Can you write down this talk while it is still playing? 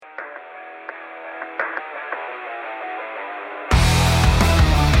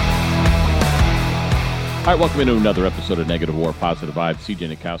All right, welcome into another episode of Negative War, Positive Vibes.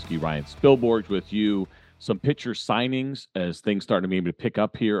 CJ Nikowski, Ryan Spilborg with you. Some pitcher signings as things start to be able to pick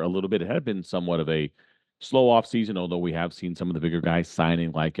up here a little bit. It had been somewhat of a slow off season, although we have seen some of the bigger guys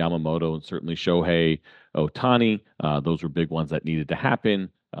signing like Yamamoto and certainly Shohei Ohtani. Those were big ones that needed to happen.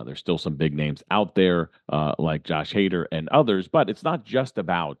 There's still some big names out there like Josh Hader and others, but it's not just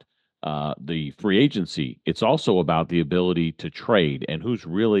about the free agency. It's also about the ability to trade and who's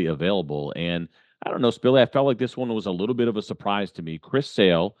really available. And I don't know, Spilly. I felt like this one was a little bit of a surprise to me. Chris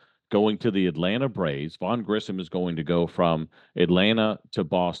Sale going to the Atlanta Braves. Vaughn Grissom is going to go from Atlanta to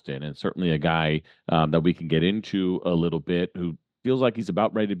Boston, and certainly a guy that we can get into a little bit who feels like he's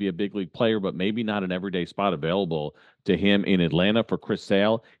about ready to be a big league player, but maybe not an everyday spot available to him in Atlanta for Chris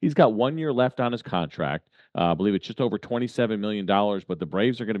Sale. He's got 1 year left on his contract. I believe it's just over $27 million, but the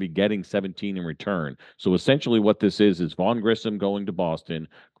Braves are going to be getting 17 in return. So essentially what this is Vaughn Grissom going to Boston,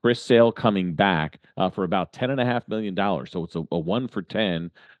 Chris Sale coming back for about $10.5 million. So it's a 1 for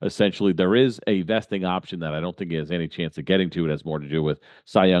 10. Essentially, there is a vesting option that I don't think he has any chance of getting to. It has more to do with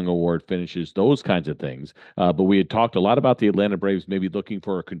Cy Young Award finishes, those kinds of things. But we had talked a lot about the Atlanta Braves maybe looking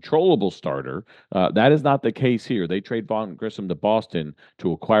for a controllable starter. That is not the case here. They trade Vaughn Grissom to Boston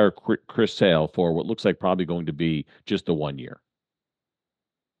to acquire Chris Sale for what looks like probably going to be just the 1 year.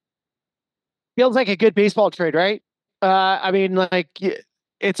 Feels like a good baseball trade, right?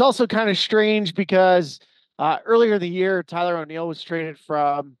 It's also kind of strange because earlier in the year, Tyler O'Neill was traded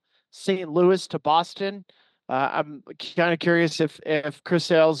from St. Louis to Boston. I'm kind of curious if Chris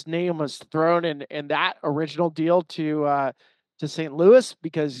Sale's name was thrown in that original deal to St. Louis,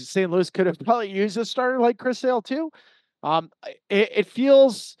 because St. Louis could have probably used a starter like Chris Sale too. It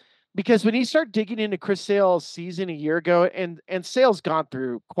feels, because when you start digging into Chris Sale's season a year ago, and Sale's gone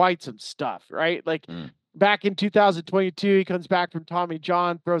through quite some stuff, right? Like back in 2022, he comes back from Tommy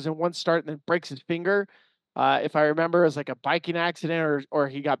John, throws in one start, and then breaks his finger. If I remember, it was like a biking accident, or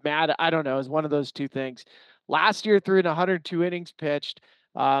he got mad. I don't know. It was one of those two things. Last year, threw in 102 innings pitched.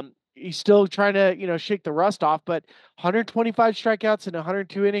 He's still trying to, shake the rust off, but 125 strikeouts in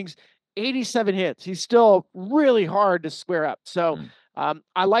 102 innings, 87 hits. He's still really hard to square up. So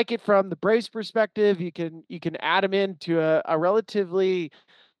I like it from the Braves perspective. You can add him into a relatively,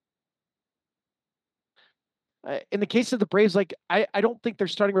 in the case of the Braves, like I don't think their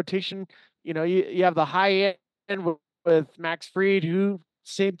starting rotation, you have the high end with Max Fried, who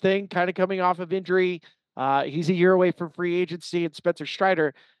same thing, kind of coming off of injury. He's a year away from free agency, and Spencer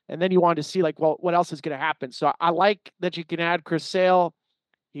Strider. And then you wanted to see like, well, what else is going to happen? So I like that you can add Chris Sale.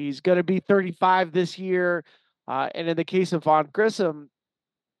 He's going to be 35 this year. And in the case of Vaughn Grissom,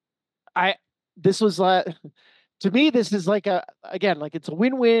 this was to me, this is like it's a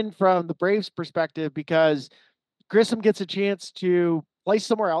win-win from the Braves perspective, because Grissom gets a chance to play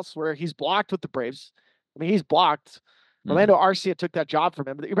somewhere else where he's blocked with the Braves. I mean, he's blocked. Orlando Arcia took that job from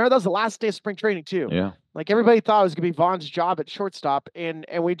him. But remember, that was the last day of spring training too. Yeah. Like everybody thought it was going to be Vaughn's job at shortstop. And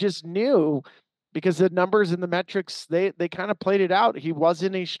we just knew, because the numbers and the metrics, they kind of played it out. He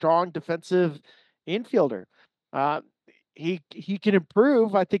wasn't a strong defensive infielder. He can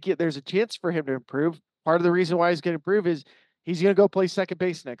improve. I think there's a chance for him to improve. Part of the reason why he's going to improve is he's going to go play second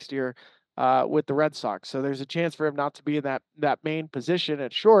base next year with the Red Sox. So there's a chance for him not to be in that main position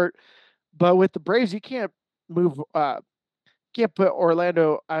at short. But with the Braves, you can't move. Can't put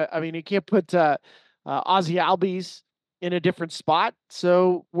Orlando. You can't put Ozzy Albies in a different spot.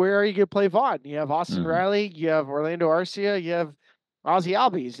 So where are you going to play Vaughn? You have Austin Riley, you have Orlando Arcia, you have Ozzy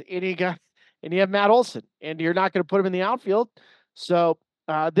Albies, and you have Matt Olson, and you're not going to put him in the outfield. So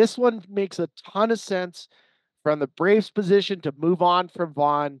this one makes a ton of sense from the Braves position to move on from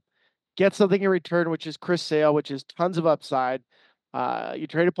Vaughn, get something in return, which is Chris Sale, which is tons of upside. You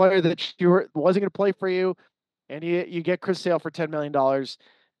trade a player that wasn't going to play for you, and you get Chris Sale for $10 million.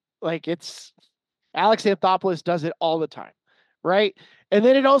 Like, it's Alex Anthopoulos does it all the time, right? And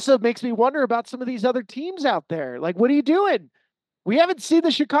then it also makes me wonder about some of these other teams out there. Like, what are you doing? We haven't seen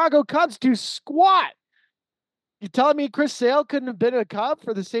the Chicago Cubs do squat. You telling me Chris Sale couldn't have been a Cub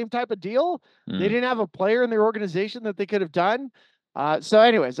for the same type of deal? They didn't have a player in their organization that they could have done. So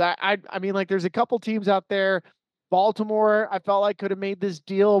anyways, I mean, like, there's a couple teams out there. Baltimore, I felt like could have made this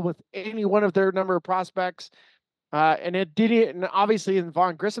deal with any one of their number of prospects. And it didn't. And obviously in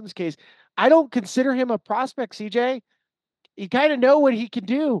Vaughn Grissom's case, I don't consider him a prospect, CJ. You kind of know what he can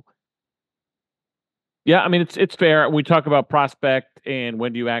do. Yeah, I mean, it's fair. We talk about prospect and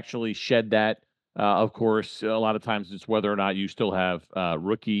when do you actually shed that. Of course, a lot of times it's whether or not you still have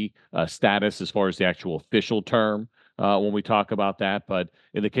rookie status as far as the actual official term. when we talk about that. But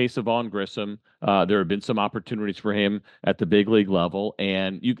in the case of Vaughn Grissom, there have been some opportunities for him at the big league level,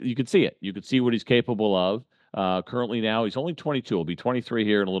 and you could see it. You could see what he's capable of. Currently now, he's only 22. He'll be 23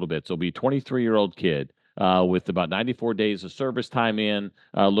 here in a little bit. So he'll be a 23-year-old kid with about 94 days of service time in.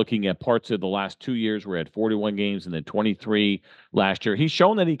 Looking at parts of the last 2 years, we're at 41 games and then 23 last year. He's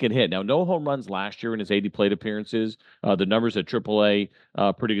shown that he can hit. Now, no home runs last year in his 80 plate appearances. The numbers at AAA,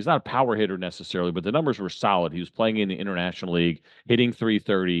 pretty good. He's not a power hitter necessarily, but the numbers were solid. He was playing in the International League, hitting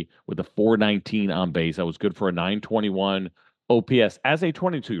 330 with a 419 on base. That was good for a 921 OPS as a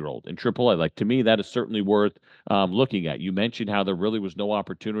 22-year-old in AAA. Like, to me, that is certainly worth looking at. You mentioned how there really was no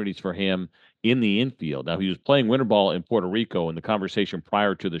opportunities for him in the infield. Now, he was playing winter ball in Puerto Rico, and the conversation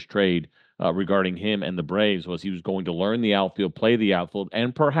prior to this trade regarding him and the Braves was he was going to learn the outfield, play the outfield,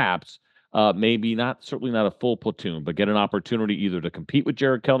 and perhaps maybe not, certainly not a full platoon, but get an opportunity either to compete with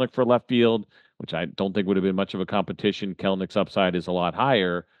Jared Kelenic for left field, which I don't think would have been much of a competition. Kelenic's upside is a lot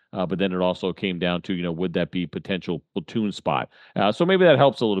higher. But then it also came down to, would that be potential platoon spot? So maybe that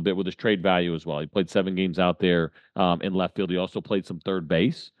helps a little bit with his trade value as well. He played 7 games out there in left field. He also played some third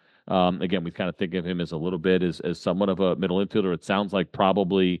base. Again, we kind of think of him as a little bit as somewhat of a middle infielder. It sounds like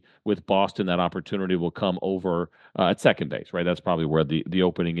probably with Boston, that opportunity will come over at second base, right? That's probably where the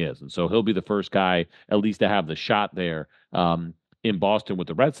opening is. And so he'll be the first guy, at least, to have the shot there in Boston with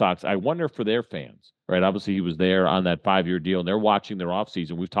the Red Sox. I wonder for their fans, right? Obviously, he was there on that 5-year deal, and they're watching their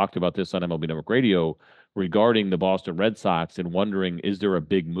offseason. We've talked about this on MLB Network Radio regarding the Boston Red Sox and wondering, is there a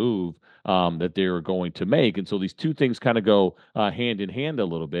big move that they're going to make? And so these two things kind of go hand in hand a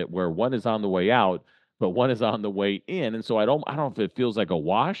little bit, where one is on the way out, but one is on the way in. And so I don't know if it feels like a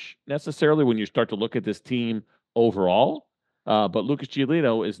wash necessarily when you start to look at this team overall. But Lucas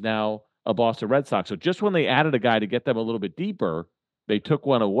Giolito is now a Boston Red Sox. So just when they added a guy to get them a little bit deeper, they took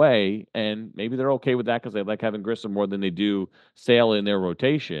one away, and maybe they're okay with that because they like having Grissom more than they do Sale in their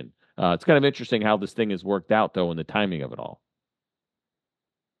rotation. It's kind of interesting how this thing has worked out, though, and the timing of it all.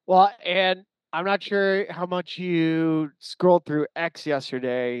 Well, and I'm not sure how much you scrolled through X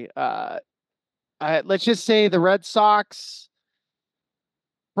yesterday. Let's just say the Red Sox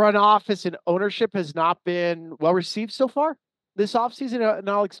front office and ownership has not been well received so far this offseason, and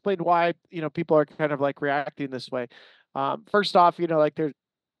I'll explain why, people are kind of like reacting this way. First off, like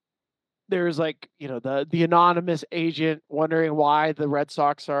there's like, the anonymous agent wondering why the Red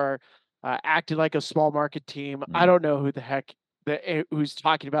Sox are acting like a small market team. I don't know who the heck who's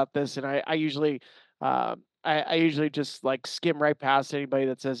talking about this, and I usually I usually just like skim right past anybody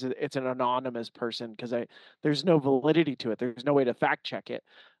that says it's an anonymous person because there's no validity to it. There's no way to fact check it.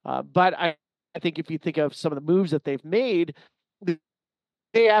 But I think if you think of some of the moves that they've made,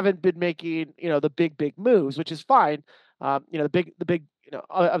 they haven't been making, the big moves, which is fine. The big,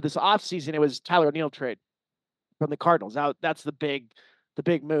 of this offseason, it was Tyler O'Neill trade from the Cardinals. Now that's the big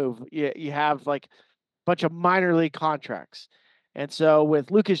move. You have like a bunch of minor league contracts. And so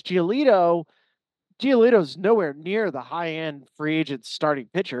with Lucas Giolito's nowhere near the high end free agent starting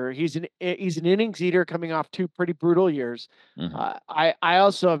pitcher. He's an innings eater coming off 2 pretty brutal years. I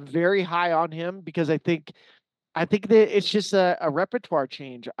also am very high on him because I think that it's just a repertoire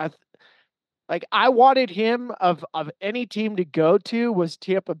change. I wanted him of any team to go to was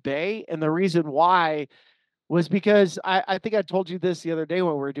Tampa Bay. And the reason why was because I think I told you this the other day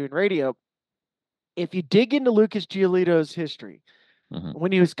when we were doing radio. If you dig into Lucas Giolito's history,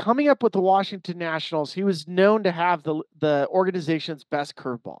 when he was coming up with the Washington Nationals, he was known to have the organization's best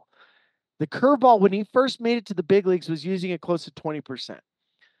curveball. The curveball, when he first made it to the big leagues, was using it close to 20%.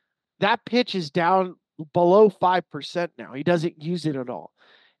 That pitch is down below 5% now. He doesn't use it at all.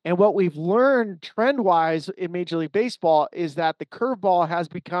 And what we've learned trend-wise in Major League Baseball is that the curveball has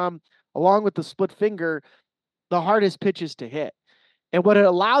become, along with the split finger, the hardest pitches to hit. And what it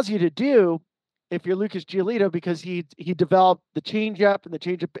allows you to do, if you're Lucas Giolito, because he developed the changeup, and the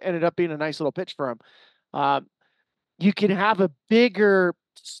changeup ended up being a nice little pitch for him, you can have a bigger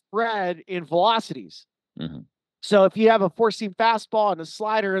spread in velocities. So if you have a 4-seam fastball and a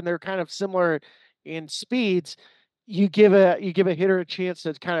slider, and they're kind of similar in speeds, you give a hitter a chance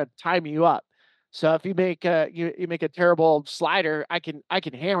to kind of time you up. So if you make you make a terrible slider, I can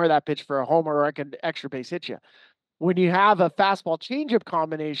hammer that pitch for a homer, or I can extra base hit you. When you have a fastball changeup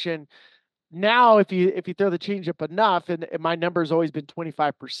combination, now if you throw the changeup enough, and my number has always been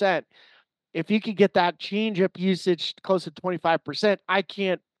 25%, if you could get that changeup usage close to 25%, I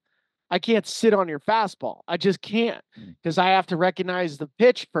can't sit on your fastball. I just can't, because I have to recognize the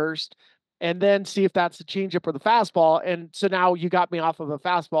pitch first and then see if that's the changeup or the fastball. And so now you got me off of a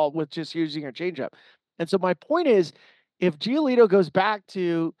fastball with just using your changeup. And so my point is, if Giolito goes back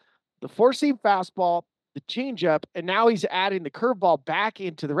to the 4-seam fastball the changeup, and now he's adding the curveball back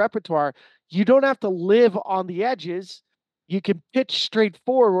into the repertoire. You don't have to live on the edges. You can pitch straight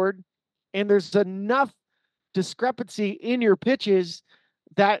forward, and there's enough discrepancy in your pitches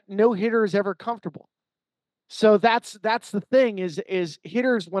that no hitter is ever comfortable. So that's the thing is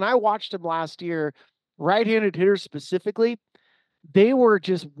hitters, when I watched him last year, right-handed hitters specifically, they were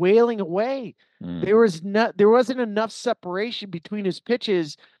just wailing away. There wasn't enough separation between his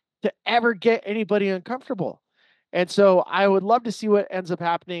pitches to ever get anybody uncomfortable. And so I would love to see what ends up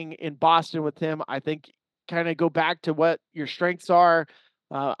happening in Boston with him. I think kind of go back to what your strengths are.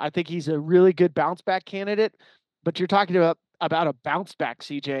 I think he's a really good bounce back candidate, but you're talking about a bounce back,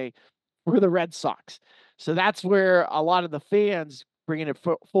 CJ, for the Red Sox. So that's where a lot of the fans bringing it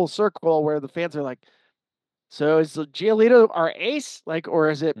full circle, where the fans are like, so is Giolito our ace? Like, or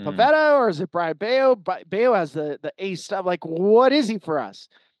is it Pavetta, or is it Brian Bayo? Bayo has the ace stuff. Like, what is he for us?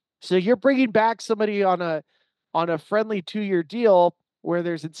 So you're bringing back somebody on a friendly 2-year deal where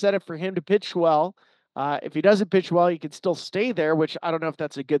there's incentive for him to pitch well. If he doesn't pitch well, he can still stay there, which I don't know if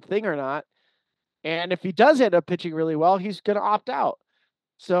that's a good thing or not. And if he does end up pitching really well, he's going to opt out.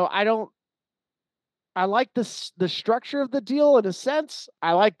 So I like the structure of the deal in a sense.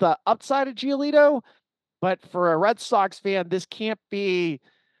 I like the upside of Giolito. But for a Red Sox fan, this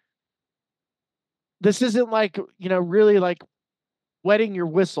isn't like, really like wetting your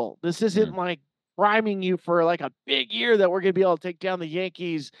whistle. This isn't like priming you for like a big year that we're going to be able to take down the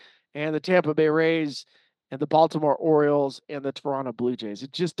Yankees and the Tampa Bay Rays and the Baltimore Orioles and the Toronto Blue Jays.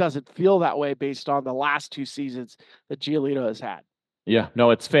 It just doesn't feel that way based on the last 2 seasons that Giolito has had. Yeah,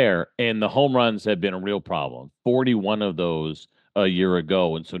 no, it's fair. And the home runs have been a real problem. 41 of those a year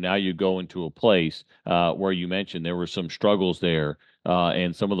ago. And so now you go into a place where you mentioned there were some struggles there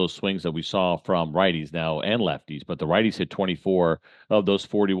and some of those swings that we saw from righties now and lefties. But the righties hit 24 of those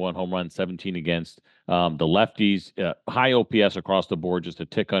 41 home runs, 17 against the lefties. High OPS across the board, just a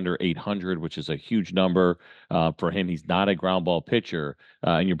tick under 800, which is a huge number for him. He's not a ground ball pitcher.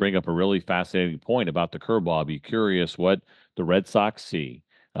 And you bring up a really fascinating point about the curveball. I'd be curious what the Red Sox see,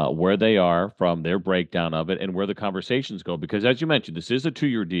 where they are from their breakdown of it, and where the conversations go. Because as you mentioned, this is a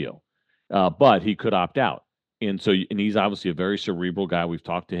 2-year deal, but he could opt out. And so, and he's obviously a very cerebral guy. We've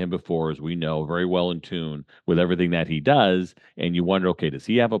talked to him before, as we know, very well in tune with everything that he does. And you wonder, okay, does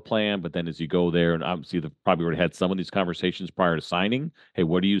he have a plan? But then as you go there, and obviously they've probably already had some of these conversations prior to signing. Hey,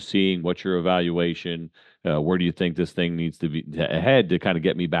 what are you seeing? What's your evaluation? Where do you think this thing needs to be ahead to kind of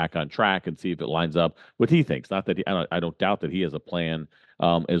get me back on track and see if it lines up with he thinks? Not that I don't doubt that he has a plan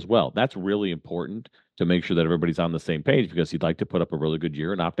as well. That's really important to make sure that everybody's on the same page, because he'd like to put up a really good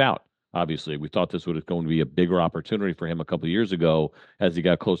year and opt out. Obviously, we thought this was going to be a bigger opportunity for him a couple of years ago as he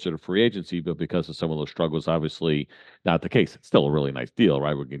got closer to free agency, but because of some of those struggles, obviously not the case. It's still a really nice deal,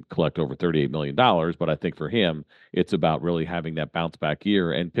 right? We can collect over $38 million, but I think for him, it's about really having that bounce back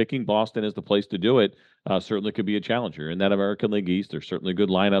year, and picking Boston as the place to do it. Certainly could be a challenger in that American League East. There's certainly good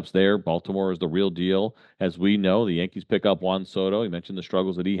lineups there. Baltimore is the real deal. As we know, the Yankees pick up Juan Soto. He mentioned the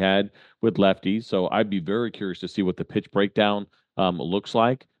struggles that he had with lefties. So I'd be very curious to see what the pitch breakdown looks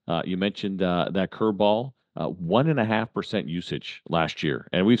like. You mentioned that curveball, 1.5% usage last year.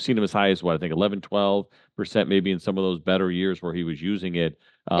 And we've seen him as high as what, I think 11, 12% maybe in some of those better years where he was using it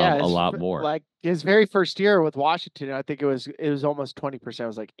a lot more. Like his very first year with Washington, I think it was almost 20%. It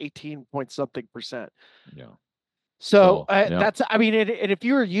was like 18 point something percent. Yeah. So that's, I mean, and if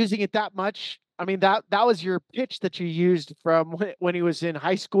you were using it that much, I mean, that was your pitch that you used from when he was in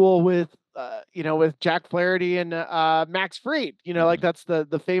high school with, with Jack Flaherty and Max Fried, like that's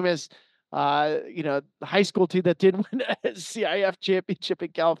the famous, high school team that did win a CIF championship in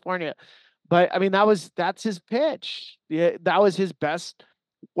California. But I mean, that's his pitch. Yeah, that was his best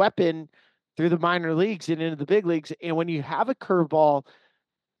weapon through the minor leagues and into the big leagues. And when you have a curveball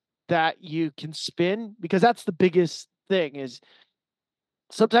that you can spin, because that's the biggest thing, is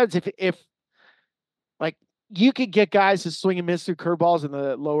sometimes if like you could get guys to swing and miss through curveballs in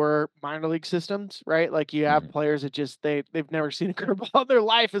the lower minor league systems, right? Like you have players that just they've never seen a curveball in their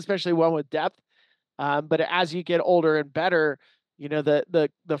life, especially one with depth. But as you get older and better,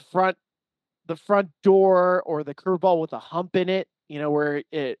 the front door or the curveball with a hump in it, where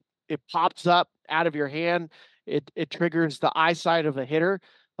it pops up out of your hand, it triggers the eyesight of a hitter.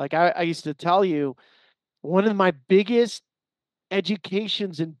 Like I used to tell you, one of my biggest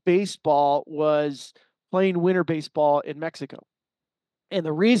educations in baseball was playing winter baseball in Mexico. And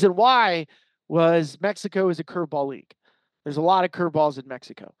the reason why was Mexico is a curveball league. There's a lot of curveballs in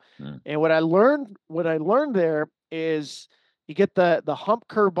Mexico. And what I learned there is you get the hump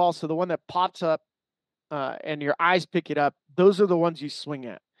curveball, so the one that pops up and your eyes pick it up, those are the ones you swing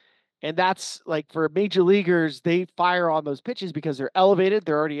at. And that's like for major leaguers, they fire on those pitches because they're elevated,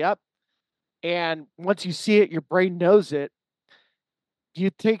 they're already up. And once you see it, your brain knows it. You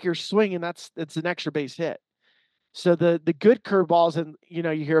take your swing, and it's an extra base hit. So the good curveballs, and you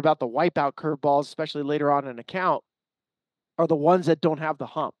hear about the wipeout curveballs, especially later on in a count, are the ones that don't have the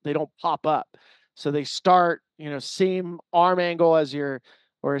hump. They don't pop up. So they start, same arm angle as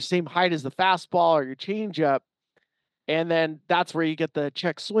or same height as the fastball or your changeup. And then that's where you get the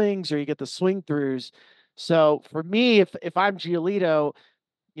check swings or you get the swing throughs. So for me, if I'm Giolito,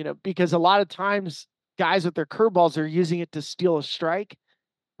 because a lot of times guys with their curveballs are using it to steal a strike,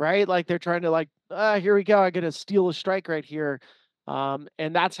 right? Like they're trying to here we go. I get to steal a strike right here.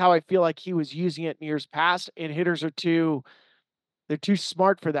 And that's how I feel like he was using it in years past. And hitters they're too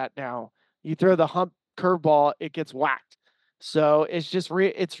smart for that now. You throw the hump curveball, it gets whacked. So it's just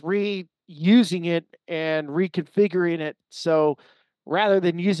reusing it and reconfiguring it. So rather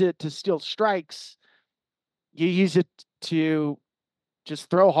than use it to steal strikes, you use it to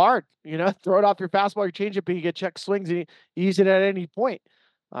just throw hard, throw it off your fastball, your changeup, and you get check swings, and you use it at any point.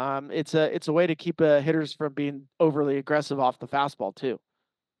 It's a way to keep hitters from being overly aggressive off the fastball too.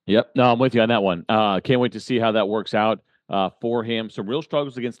 Yep. No, I'm with you on that one. Can't wait to see how that works out for him. Some real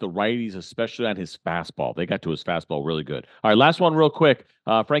struggles against the righties, especially on his fastball. They got to his fastball really good. All right, last one real quick.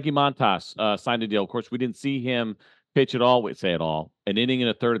 Frankie Montas signed a deal. Of course, we didn't see him pitch at all. We say it all. An inning and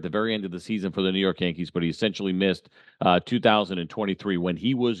a third at the very end of the season for the New York Yankees, but he essentially missed 2023 when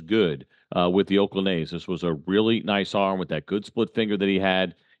he was good with the Oakland A's. This was a really nice arm with that good split finger that he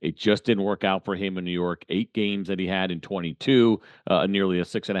had. It just didn't work out for him in New York. 8 games that he had in 22, nearly a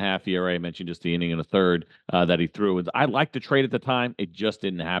 6.5 ERA. I mentioned just the inning and a third that he threw. And I liked the trade at the time. It just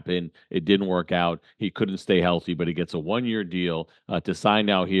didn't happen. It didn't work out. He couldn't stay healthy, but he gets a 1-year deal to sign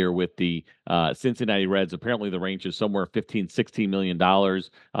now here with the Cincinnati Reds. Apparently, the range is somewhere $15-16 million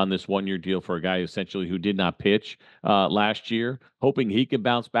on this 1-year deal for a guy essentially who did not pitch last year. Hoping he can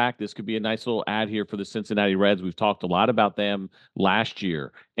bounce back. This could be a nice little ad here for the Cincinnati Reds. We've talked a lot about them last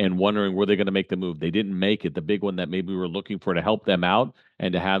year and wondering were they going to make the move. They didn't make it. The big one that maybe we were looking for to help them out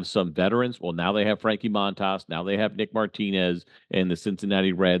and to have some veterans. Well, now they have Frankie Montas. Now they have Nick Martinez and the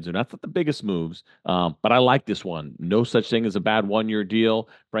Cincinnati Reds. And that's not the biggest moves, but I like this one. No such thing as a bad 1-year deal.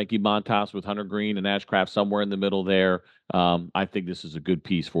 Frankie Montas with Hunter Green and Ashcraft somewhere in the middle there. I think this is a good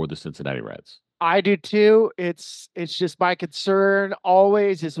piece for the Cincinnati Reds. I do too. It's just my concern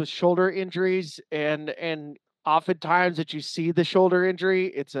always is with shoulder injuries and oftentimes that you see the shoulder injury,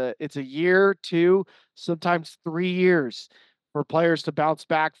 it's a year, 2, sometimes 3 years for players to bounce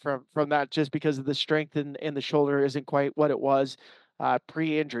back from that just because of the strength in the shoulder isn't quite what it was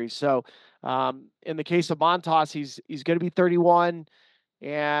pre-injury. So in the case of Montas, he's going to be 31.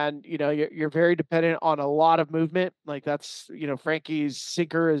 And you're very dependent on a lot of movement. Like that's Frankie's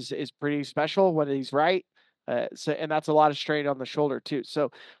sinker is pretty special when he's right. And that's a lot of strain on the shoulder too.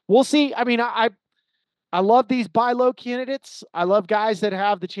 So we'll see. I mean, I love these buy low candidates. I love guys that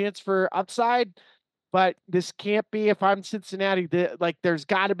have the chance for upside, but this can't be if I'm Cincinnati. There's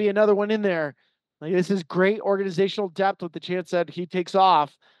got to be another one in there. Like this is great organizational depth with the chance that he takes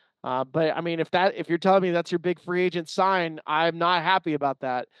off. But I mean, if you're telling me that's your big free agent sign, I'm not happy about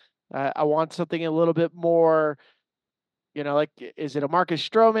that. I want something a little bit more, like, is it a Marcus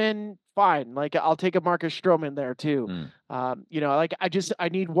Stroman? Fine. Like I'll take a Marcus Stroman there too. I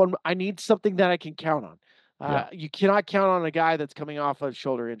need something that I can count on. You cannot count on a guy that's coming off a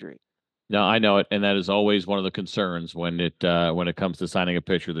shoulder injury. No, I know it, and that is always one of the concerns when it comes to signing a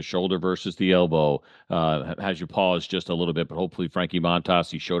pitcher. The shoulder versus the elbow has you pause just a little bit, but hopefully Frankie Montas,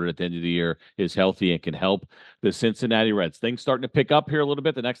 he showed it at the end of the year, is healthy and can help the Cincinnati Reds. Things starting to pick up here a little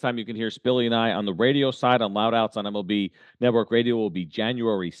bit. The next time you can hear Spilly and I on the radio side on Loud Outs on MLB Network Radio will be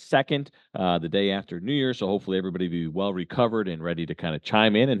January 2nd, the day after New Year. So hopefully everybody will be well recovered and ready to kind of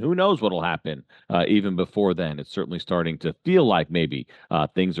chime in. And who knows what will happen even before then. It's certainly starting to feel like maybe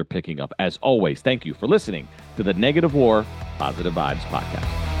things are picking up. As always, thank you for listening to the Negative War Positive Vibes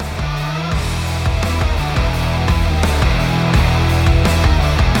podcast.